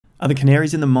Are the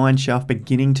canaries in the mine shaft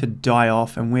beginning to die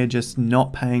off and we're just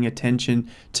not paying attention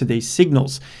to these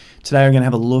signals? Today we're going to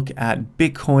have a look at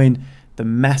Bitcoin, the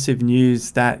massive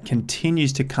news that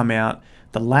continues to come out,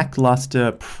 the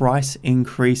lackluster price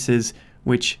increases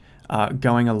which are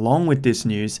going along with this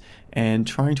news, and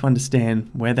trying to understand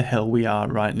where the hell we are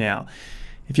right now.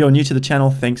 If you're new to the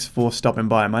channel, thanks for stopping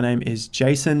by. My name is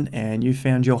Jason and you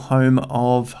found your home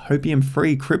of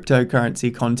Hopium-Free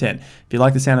cryptocurrency content. If you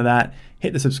like the sound of that,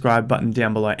 hit the subscribe button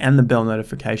down below and the bell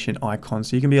notification icon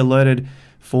so you can be alerted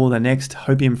for the next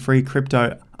Hopium-Free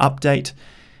crypto update.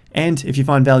 And if you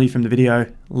find value from the video,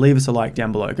 leave us a like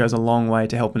down below. It goes a long way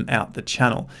to helping out the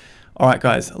channel. All right,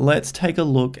 guys, let's take a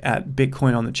look at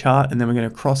Bitcoin on the chart, and then we're going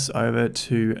to cross over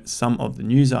to some of the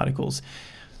news articles.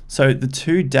 So the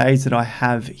 2 days that I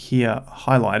have here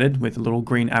highlighted with little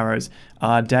green arrows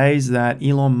are days that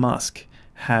Elon Musk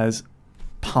has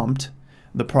pumped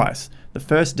the price. The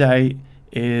first day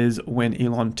is when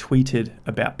Elon tweeted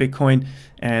about Bitcoin,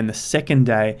 and the second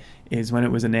day is when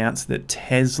it was announced that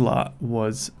Tesla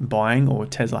was buying, or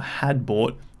Tesla had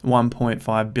bought,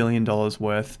 $1.5 billion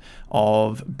worth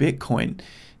of Bitcoin.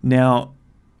 Now,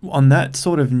 on that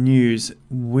sort of news,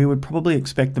 we would probably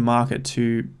expect the market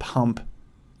to pump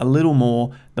a little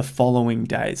more the following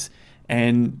days.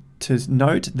 And to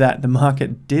note that the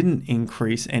market didn't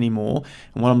increase anymore,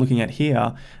 and what I'm looking at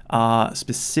here are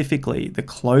specifically the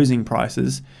closing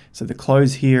prices. So the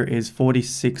close here is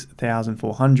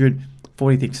 46,400,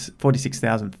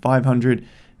 46,500.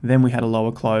 Then we had a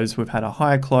lower close, we've had a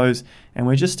higher close, and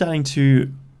we're just starting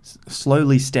to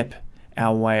slowly step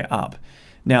our way up.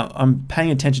 Now, I'm paying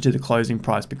attention to the closing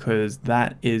price because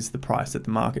that is the price that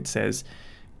the market says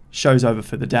shows over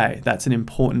for the day. That's an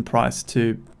important price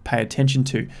to pay attention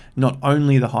to, not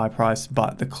only the high price,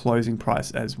 but the closing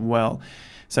price as well.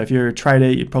 So if you're a trader,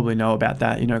 you probably know about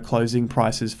that. You know, closing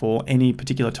prices for any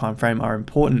particular time frame are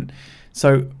important.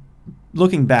 So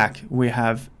looking back, we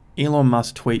have Elon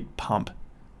Musk tweet pump.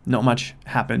 Not much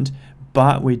happened,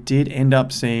 but we did end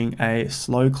up seeing a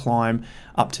slow climb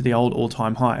up to the old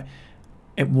all-time high.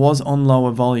 It was on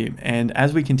lower volume, and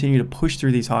as we continue to push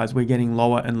through these highs, we're getting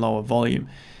lower and lower volume.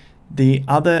 The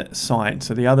other sign,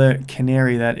 so the other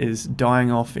canary that is dying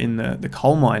off in the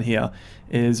coal mine here,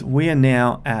 is we are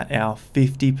now at our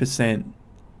 50%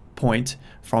 point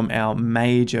from our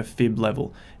major fib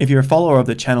level. If you're a follower of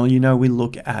the channel, you know we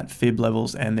look at fib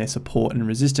levels and their support and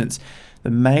resistance.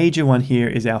 The major one here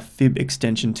is our fib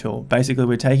extension tool. Basically,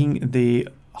 we're taking the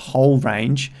whole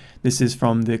range. This is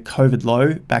from the COVID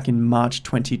low back in March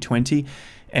 2020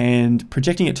 and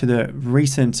projecting it to the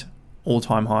recent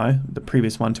all-time high, the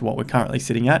previous one to what we're currently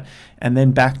sitting at, and then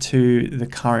back to the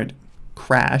current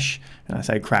crash. And I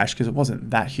say crash because it wasn't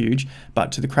that huge,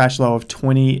 but to the crash low of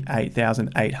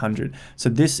 28,800. So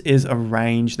this is a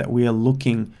range that we are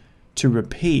looking to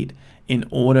repeat in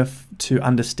order to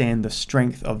understand the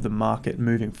strength of the market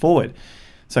moving forward.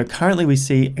 So currently we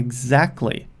see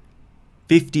exactly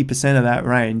 50% of that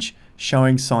range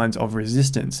showing signs of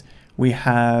resistance. We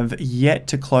have yet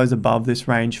to close above this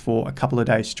range for a couple of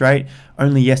days straight.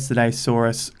 Only yesterday saw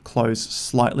us close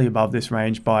slightly above this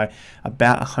range by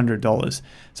about $100.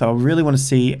 So I really want to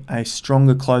see a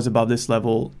stronger close above this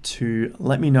level to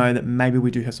let me know that maybe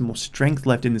we do have some more strength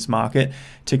left in this market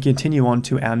to continue on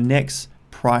to our next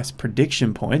price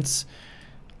prediction points.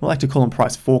 We like to call them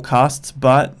price forecasts,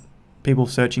 but people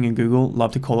searching in Google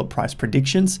love to call it price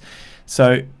predictions.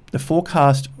 So the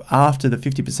forecast after the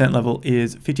 50% level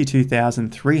is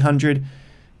 52,300.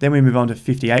 Then we move on to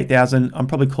 58,000. I'm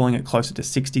probably calling it closer to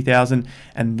 60,000.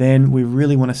 And then we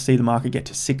really want to see the market get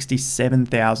to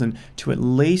 67,000 to at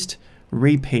least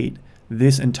repeat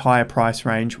this entire price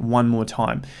range one more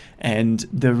time. And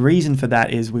the reason for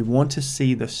that is we want to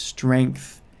see the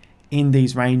strength in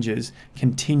these ranges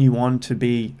continue on to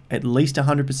be at least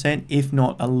 100%, if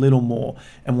not a little more.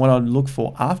 And what I'd look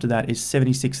for after that is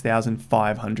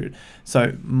 76,500.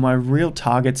 So my real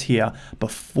targets here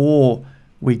before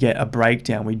we get a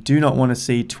breakdown, we do not want to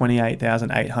see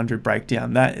 28,800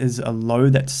 breakdown. That is a low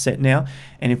that's set now.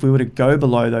 And if we were to go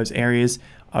below those areas,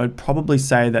 I would probably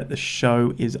say that the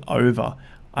show is over.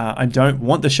 I don't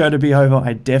want the show to be over.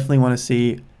 I definitely want to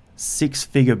see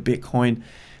six-figure Bitcoin.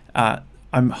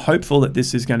 I'm hopeful that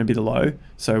this is going to be the low.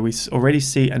 So we already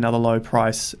see another low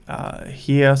price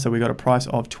here. So we got a price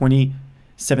of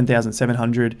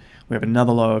 27,700. We have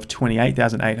another low of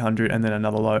 28,800 and then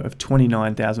another low of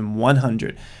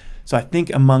 29,100. So I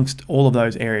think amongst all of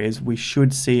those areas, we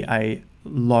should see a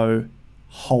low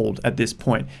hold at this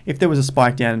point. If there was a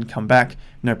spike down and come back,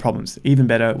 no problems. Even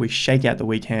better, we shake out the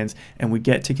weak hands and we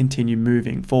get to continue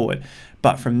moving forward.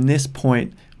 But from this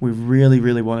point, we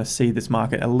really want to see this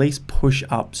market at least push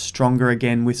up stronger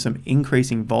again with some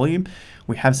increasing volume.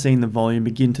 We have seen the volume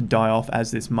begin to die off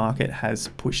as this market has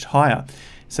pushed higher.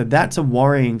 So that's a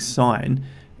worrying sign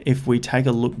if we take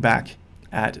a look back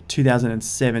at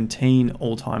 2017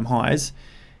 all-time highs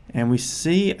and we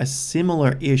see a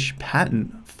similar-ish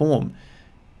pattern form.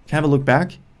 Have a look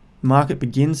back. Market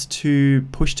begins to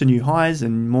push to new highs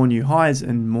and more new highs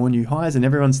and more new highs, and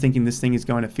everyone's thinking this thing is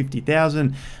going to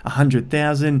 50,000,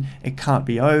 100,000. It can't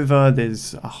be over.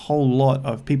 There's a whole lot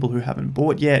of people who haven't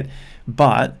bought yet,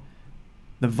 but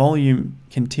the volume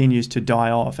continues to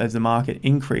die off as the market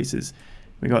increases.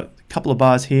 We got a couple of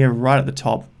bars here right at the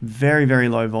top, very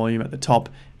low volume at the top,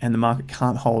 and the market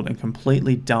can't hold and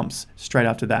completely dumps straight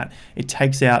after that. It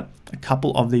takes out a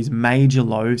couple of these major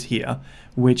lows here,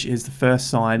 which is the first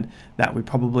sign that we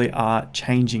probably are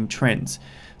changing trends.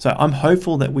 So I'm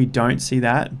hopeful that we don't see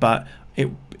that, but it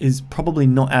is probably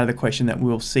not out of the question that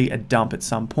we'll see a dump at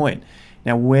some point.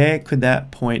 Now, where could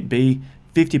that point be?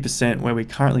 50% where we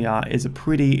currently are is a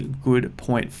pretty good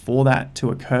point for that to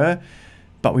occur,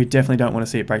 but we definitely don't want to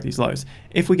see it break these lows.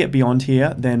 If we get beyond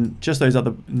here, then just those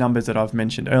other numbers that I've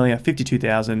mentioned earlier,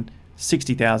 52,000,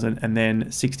 60,000, and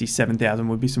then 67,000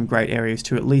 would be some great areas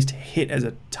to at least hit as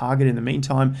a target in the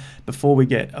meantime before we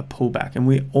get a pullback. And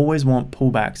we always want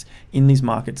pullbacks in these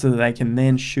markets so that they can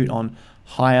then shoot on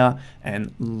higher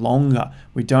and longer.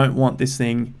 We don't want this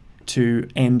thing to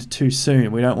end too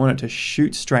soon. We don't want it to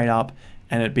shoot straight up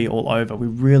and it be all over. We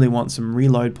really want some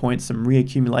reload points, some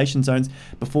reaccumulation zones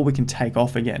before we can take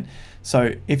off again.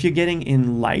 So if you're getting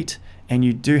in late and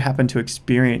you do happen to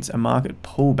experience a market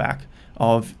pullback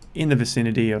of in the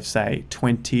vicinity of say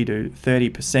 20 to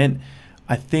 30%,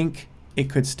 I think it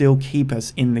could still keep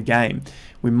us in the game.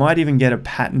 We might even get a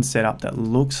pattern set up that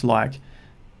looks like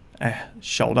a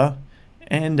shoulder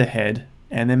and a head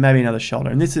and then maybe another shoulder.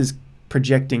 And this is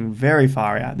projecting very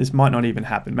far out. This might not even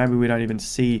happen. Maybe we don't even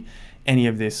see any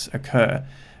of this occur,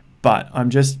 but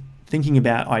I'm just thinking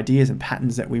about ideas and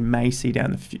patterns that we may see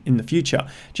down in the future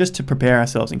just to prepare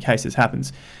ourselves in case this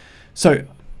happens. So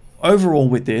overall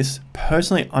with this,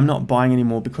 personally, I'm not buying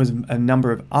anymore because of a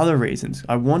number of other reasons.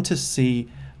 I want to see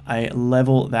a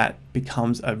level that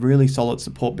becomes a really solid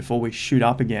support before we shoot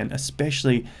up again,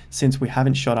 especially since we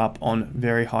haven't shot up on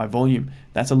very high volume.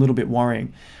 That's a little bit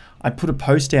worrying. I put a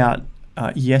post out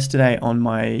yesterday on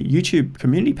my YouTube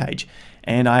community page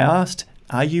and I asked,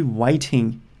 are you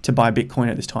waiting to buy Bitcoin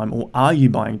at this time or are you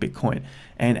buying Bitcoin?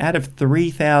 And out of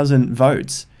 3,000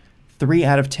 votes, 3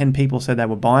 out of 10 people said they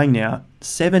were buying now.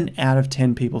 7 out of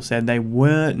 10 people said they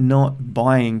were not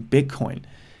buying Bitcoin.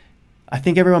 I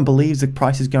think everyone believes the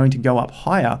price is going to go up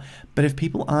higher, but if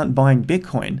people aren't buying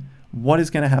Bitcoin, what is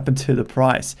going to happen to the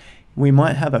price? We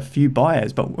might have a few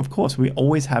buyers, but of course we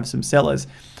always have some sellers.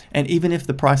 And even if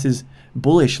the price is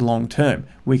bullish long term,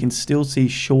 we can still see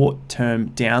short term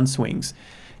downswings.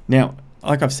 Now,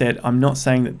 like I've said, I'm not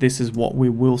saying that this is what we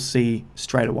will see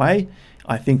straight away.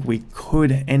 I think we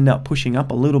could end up pushing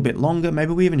up a little bit longer.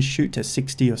 Maybe we even shoot to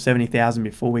 60 or 70,000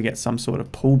 before we get some sort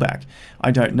of pullback.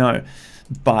 I don't know,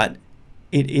 but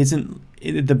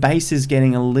the base is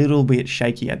getting a little bit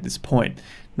shaky at this point.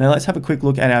 Now let's have a quick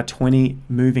look at our 20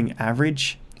 moving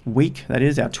average week. That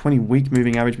is our 20-week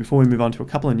moving average before we move on to a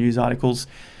couple of news articles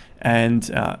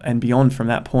and beyond from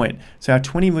that point. So our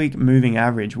 20-week moving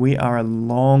average, we are a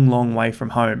long way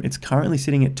from home. It's currently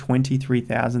sitting at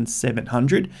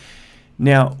 23,700.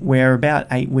 Now we're about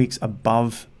 8 weeks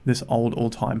above this old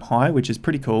all-time high, which is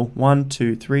pretty cool. 1,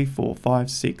 2, 3, 4, 5,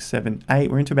 6, 7,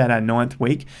 8. We're into about our 9th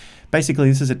week. Basically,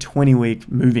 this is a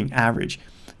 20-week moving average.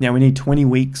 Now we need 20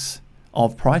 weeks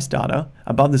of price data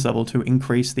above this level to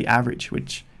increase the average,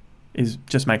 which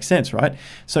just makes sense, right?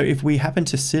 So if we happen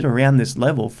to sit around this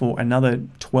level for another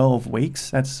 12 weeks,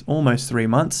 that's almost 3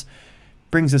 months,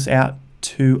 brings us out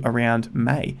to around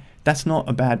May. That's not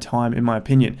a bad time in my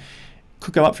opinion.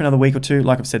 Could go up for another week or two,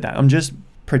 like I've said that. I'm just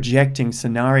projecting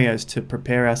scenarios to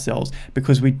prepare ourselves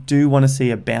because we do want to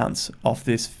see a bounce off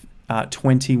this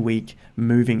 20-week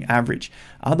moving average.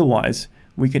 Otherwise,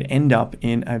 we could end up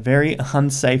in a very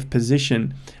unsafe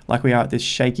position like we are at this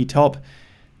shaky top,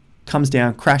 comes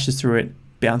down, crashes through it,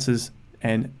 bounces,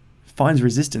 and finds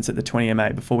resistance at the 20 MA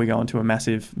before we go into a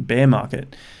massive bear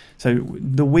market. So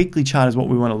the weekly chart is what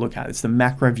we want to look at. It's the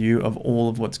macro view of all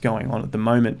of what's going on at the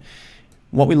moment.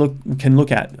 What we can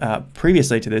look at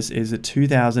previously to this is a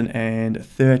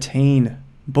 2013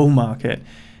 bull market.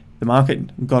 The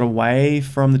market got away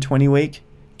from the 20-week,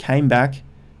 came back,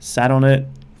 sat on it,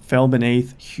 fell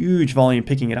beneath, huge volume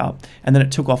picking it up, and then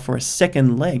it took off for a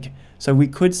second leg. So we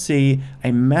could see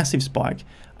a massive spike,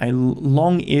 a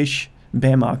long-ish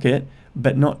bear market,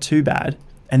 but not too bad,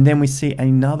 and then we see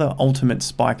another ultimate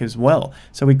spike as well.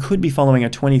 So we could be following a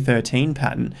 2013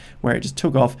 pattern where it just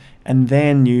took off, and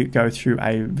then you go through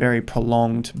a very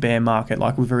prolonged bear market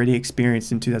like we've already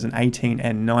experienced in 2018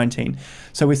 and 19.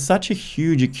 So with such a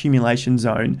huge accumulation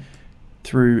zone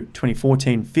through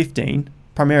 2014-15,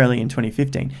 primarily in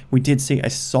 2015, we did see a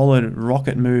solid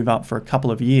rocket move up for a couple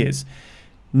of years.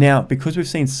 Now, because we've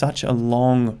seen such a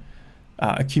long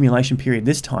accumulation period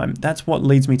this time, that's what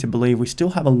leads me to believe we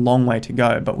still have a long way to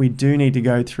go, but we do need to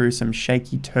go through some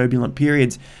shaky, turbulent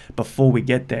periods before we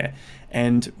get there.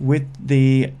 And with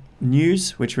the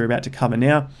news, which we're about to cover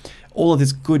now, all of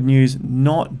this good news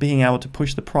not being able to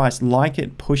push the price like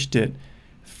it pushed it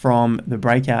from the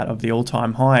breakout of the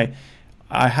all-time high,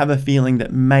 I have a feeling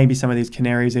that maybe some of these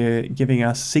canaries are giving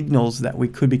us signals that we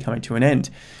could be coming to an end.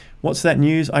 What's that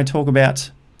news I talk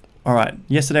about? All right,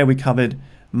 yesterday we covered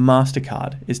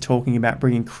Mastercard is talking about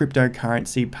bringing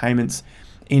cryptocurrency payments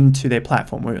into their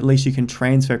platform, where at least you can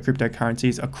transfer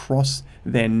cryptocurrencies across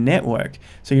their network.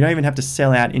 So you don't even have to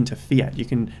sell out into fiat. You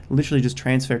can literally just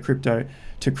transfer crypto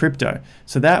to crypto.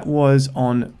 So that was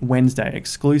on Wednesday,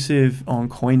 exclusive on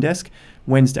CoinDesk.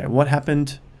 Wednesday, what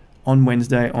happened on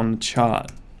Wednesday on the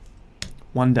chart?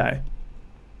 One day.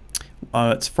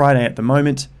 It's Friday at the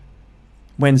moment.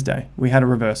 Wednesday, we had a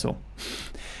reversal.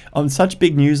 On such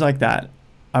big news like that,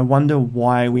 I wonder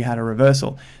why we had a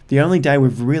reversal. The only day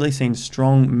we've really seen a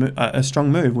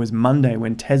strong move was Monday,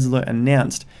 when Tesla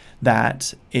announced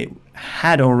that it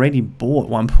had already bought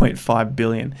 1.5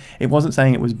 billion. It wasn't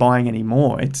saying it was buying any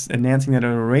more. It's announcing that it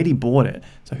already bought it.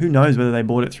 So who knows whether they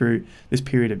bought it through this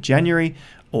period of January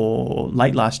or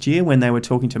late last year when they were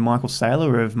talking to Michael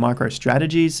Saylor of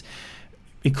MicroStrategies.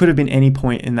 It could have been any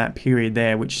point in that period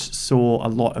there which saw a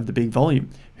lot of the big volume.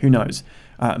 Who knows?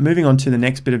 Moving on to the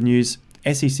next bit of news.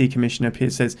 SEC Commissioner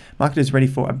Pierce says market is ready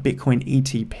for a Bitcoin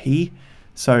ETP.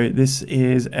 So this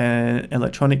is an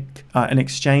an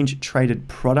exchange traded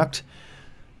product.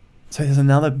 So there's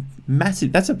another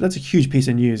massive, that's a huge piece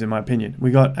of news in my opinion.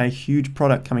 We got a huge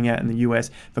product coming out in the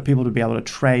US for people to be able to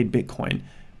trade Bitcoin.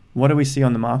 What do we see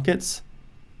on the markets?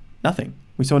 Nothing.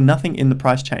 We saw nothing in the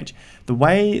price change. The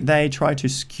way they try to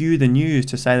skew the news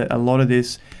to say that a lot of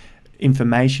this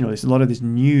information or a lot of this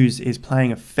news is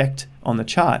playing effect on the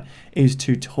chart is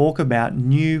to talk about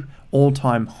new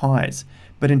all-time highs.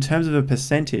 But in terms of a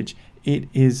percentage, it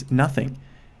is nothing.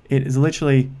 It is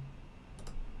literally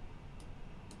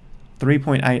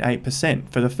 3.88%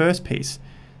 for the first piece.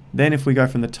 Then if we go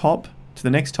from the top to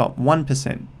the next top,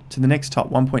 1%, to the next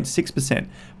top, 1.6%.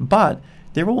 But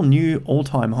they're all new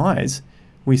all-time highs.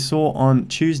 We saw on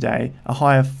Tuesday a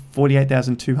high of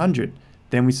 48,200.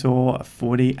 Then we saw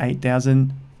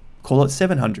 48,000, call it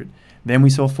 700. Then we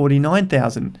saw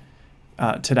 49,000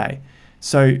 today.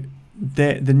 So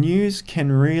the news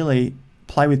can really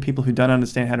play with people who don't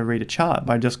understand how to read a chart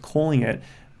by just calling it.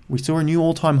 We saw a new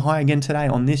all-time high again today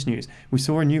on this news. We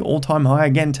saw a new all-time high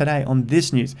again today on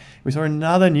this news. We saw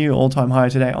another new all-time high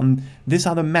today on this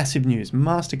other massive news,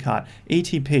 Mastercard,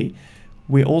 ETP.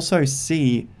 We also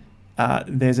see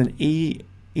there's an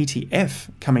ETF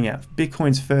coming out.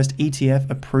 Bitcoin's first ETF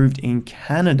approved in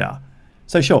Canada.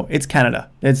 So sure, it's Canada.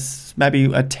 It's maybe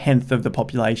a tenth of the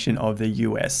population of the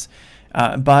US.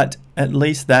 But at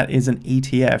least that is an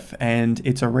ETF, and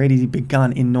it's already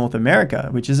begun in North America,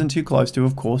 which isn't too close to,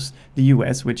 of course, the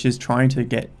US, which is trying to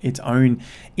get its own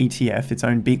ETF, its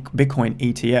own Bitcoin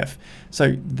ETF.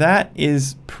 So that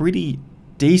is pretty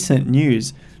decent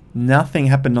news. Nothing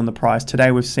happened on the price.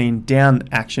 Today we've seen down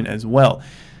action as well.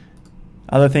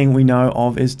 Other thing we know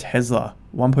of is Tesla.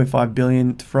 1.5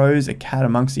 billion throws a cat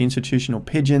amongst the institutional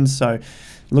pigeons. So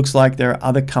looks like there are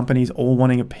other companies all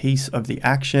wanting a piece of the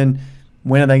action.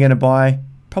 When are they going to buy?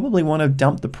 Probably want to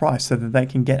dump the price so that they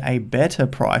can get a better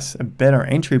price, a better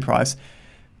entry price,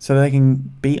 so they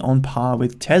can be on par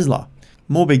with Tesla.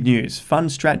 More big news.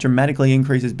 Fundstrat dramatically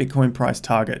increases Bitcoin price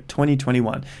target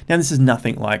 2021. Now this is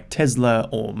nothing like Tesla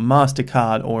or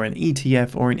Mastercard or an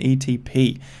ETF or an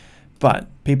ETP, but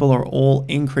people are all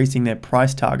increasing their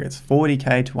price targets,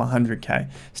 40K to 100K.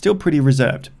 Still pretty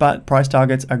reserved, but price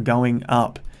targets are going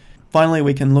up. Finally,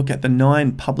 we can look at the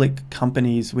 9 public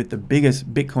companies with the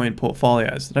biggest Bitcoin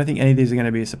portfolios. I don't think any of these are going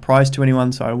to be a surprise to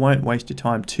anyone, so I won't waste your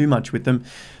time too much with them.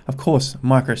 Of course,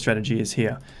 MicroStrategy is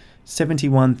here.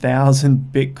 71,000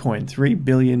 Bitcoin, 3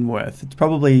 billion worth. It's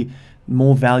probably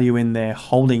more value in their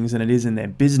holdings than it is in their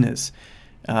business.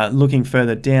 Looking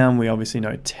further down, we obviously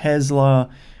know Tesla.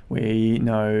 We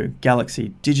know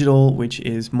Galaxy Digital, which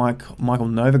is Michael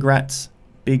Novogratz,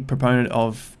 big proponent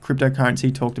of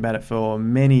cryptocurrency, talked about it for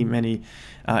many, many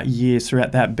years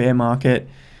throughout that bear market.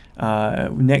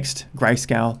 Next,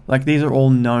 Grayscale. Like, these are all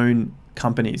known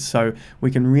companies. So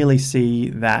we can really see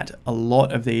that a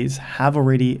lot of these have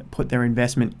already put their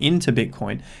investment into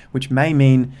Bitcoin, which may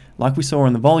mean, like we saw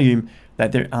on the volume,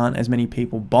 that there aren't as many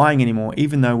people buying anymore,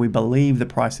 even though we believe the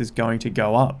price is going to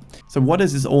go up. So what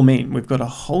does this all mean? We've got a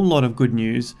whole lot of good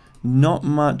news, not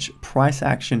much price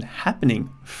action happening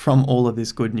from all of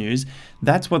this good news.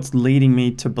 That's what's leading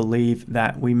me to believe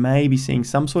that we may be seeing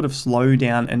some sort of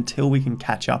slowdown until we can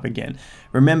catch up again.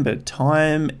 Remember,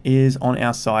 time is on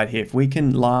our side here. If we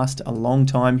can last a long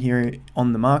time here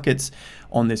on the markets,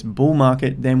 on this bull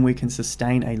market, then we can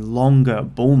sustain a longer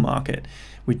bull market.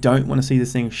 We don't want to see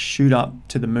this thing shoot up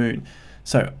to the moon.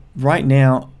 So right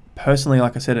now, personally,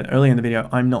 like I said earlier in the video,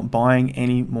 I'm not buying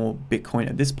any more Bitcoin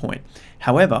at this point.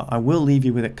 However, I will leave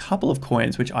you with a couple of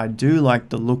coins which I do like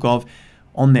the look of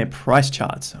on their price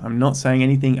charts. I'm not saying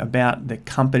anything about the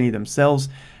company themselves.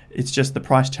 It's just the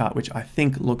price chart, which I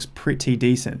think looks pretty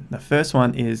decent. The first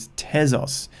one is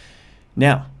Tezos.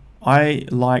 Now, I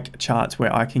like charts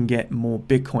where I can get more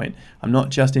Bitcoin. I'm not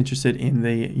just interested in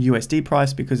the USD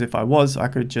price, because if I was, I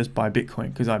could just buy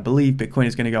Bitcoin, because I believe Bitcoin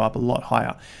is going to go up a lot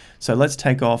higher. So let's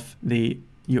take off the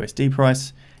USD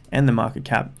price and the market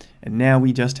cap, and now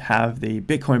we just have the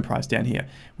Bitcoin price down here.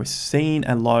 We're seeing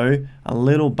a low, a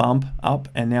little bump up,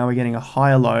 and now we're getting a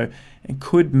higher low. It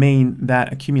could mean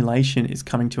that accumulation is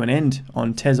coming to an end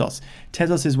on Tezos.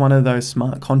 Tezos is one of those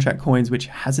smart contract coins which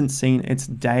hasn't seen its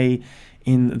day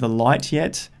in the light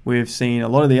yet. We've seen a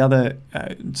lot of the other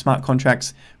smart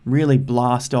contracts really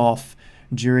blast off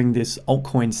during this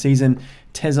altcoin season.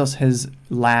 Tezos has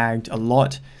lagged a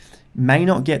lot. May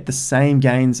not get the same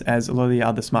gains as a lot of the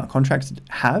other smart contracts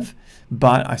have,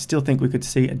 but I still think we could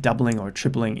see a doubling or a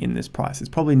tripling in this price. It's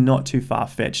probably not too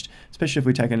far-fetched, especially if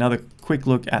we take another quick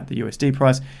look at the USD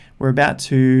price. We're about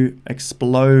to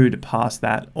explode past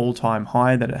that all-time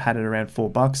high that it had at around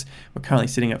 $4. We're currently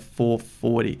sitting at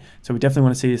 $4.40. So we definitely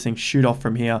want to see this thing shoot off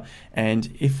from here.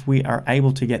 And if we are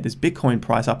able to get this Bitcoin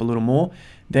price up a little more,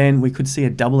 then we could see a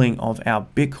doubling of our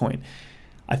Bitcoin.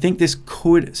 I think this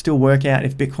could still work out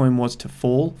if Bitcoin was to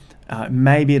fall.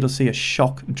 Maybe it'll see a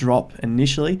shock drop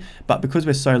initially, but because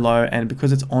we're so low and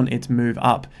because it's on its move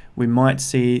up, we might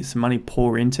see some money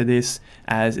pour into this,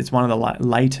 as it's one of the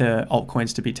later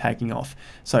altcoins to be taking off.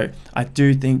 So I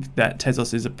do think that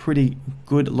Tezos is a pretty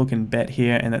good looking bet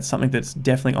here, and that's something that's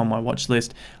definitely on my watch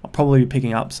list. I'll probably be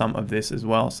picking up some of this as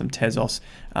well, some Tezos,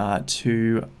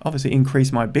 to obviously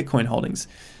increase my Bitcoin holdings.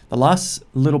 The last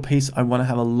little piece I want to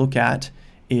have a look at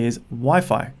is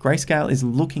Wi-Fi. Grayscale is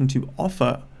looking to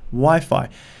offer Wi-Fi.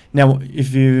 Now,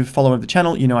 if you follow the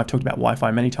channel, you know I've talked about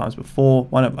Wi-Fi many times before,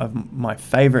 one of my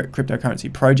favorite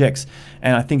cryptocurrency projects,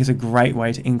 and I think it's a great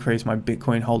way to increase my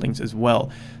Bitcoin holdings as well.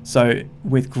 So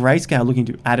with Grayscale looking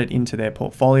to add it into their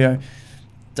portfolio,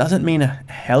 doesn't mean a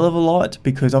hell of a lot,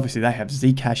 because obviously they have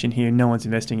Zcash in here, no one's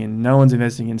investing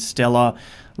in Stellar,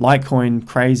 Litecoin,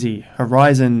 crazy,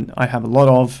 Horizon, I have a lot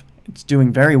of. It's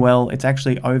doing very well. It's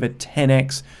actually over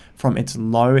 10x from its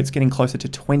low. It's getting closer to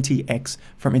 20x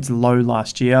from its low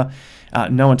last year.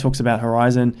 No one talks about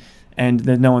Horizon, and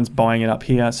no one's buying it up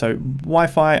here. So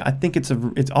Wi-Fi, I think it's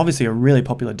obviously a really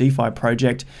popular DeFi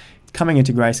project. It's coming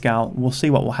into Grayscale. We'll see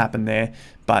what will happen there,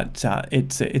 but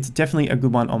it's definitely a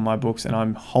good one on my books, and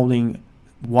I'm holding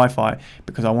Wi-Fi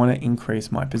because I want to increase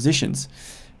my positions.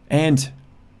 And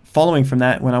following from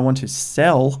that, when I want to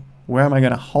sell, where am I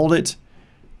going to hold it?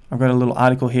 I've got a little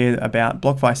article here about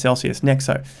BlockFi Celsius next.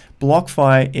 So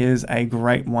BlockFi is a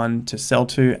great one to sell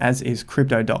to, as is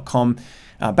Crypto.com.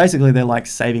 Basically, they're like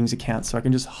savings accounts, so I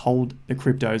can just hold the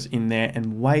cryptos in there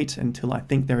and wait until I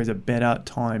think there is a better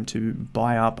time to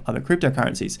buy up other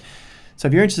cryptocurrencies. So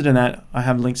if you're interested in that, I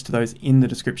have links to those in the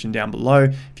description down below.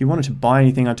 If you wanted to buy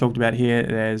anything I talked about here,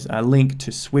 there's a link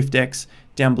to SwiftX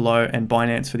down below, and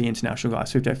Binance for the international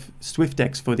guys,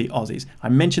 SwiftX for the Aussies. I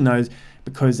mention those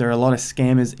because there are a lot of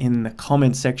scammers in the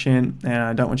comments section, and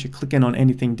I don't want you clicking on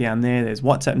anything down there. There's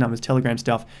WhatsApp numbers, Telegram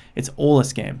stuff. It's all a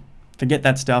scam. Forget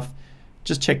that stuff.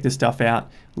 Just check this stuff out.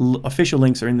 Official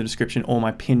links are in the description or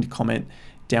my pinned comment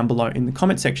down below in the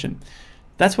comment section.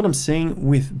 That's what I'm seeing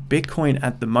with Bitcoin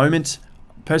at the moment.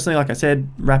 Personally, like I said,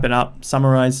 wrap it up,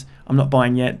 summarize. I'm not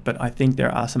buying yet, but I think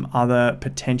there are some other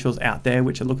potentials out there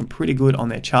which are looking pretty good on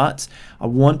their charts. I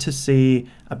want to see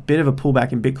a bit of a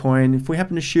pullback in Bitcoin. If we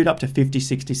happen to shoot up to 50,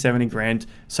 60, 70 grand,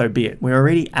 so be it. We're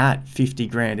already at 50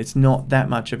 grand. It's not that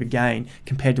much of a gain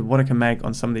compared to what I can make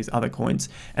on some of these other coins.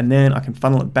 And then I can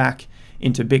funnel it back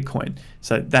into Bitcoin.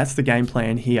 So that's the game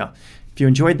plan here. If you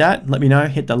enjoyed that, let me know.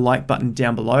 Hit the like button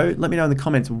down below. Let me know in the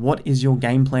comments, what is your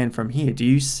game plan from here? Do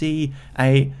you see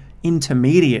a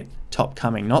intermediate top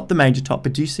coming? Not the major top,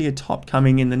 but do you see a top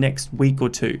coming in the next week or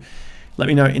two? Let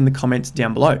me know in the comments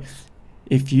down below.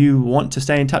 If you want to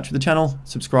stay in touch with the channel,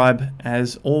 subscribe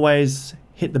as always.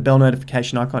 Hit the bell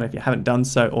notification icon if you haven't done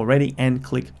so already, and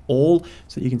click all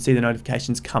so that you can see the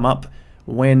notifications come up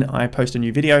when I post a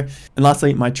new video. And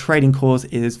lastly, my trading course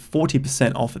is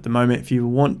 40% off at the moment. If you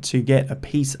want to get a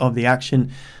piece of the action,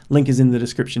 link is in the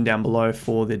description down below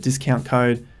for the discount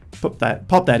code. Pop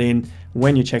that in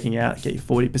when you're checking out, get you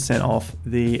 40% off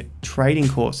the trading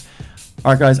course.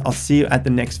 All right, guys, I'll see you at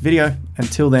the next video.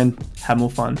 Until then, have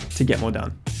more fun to get more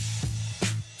done.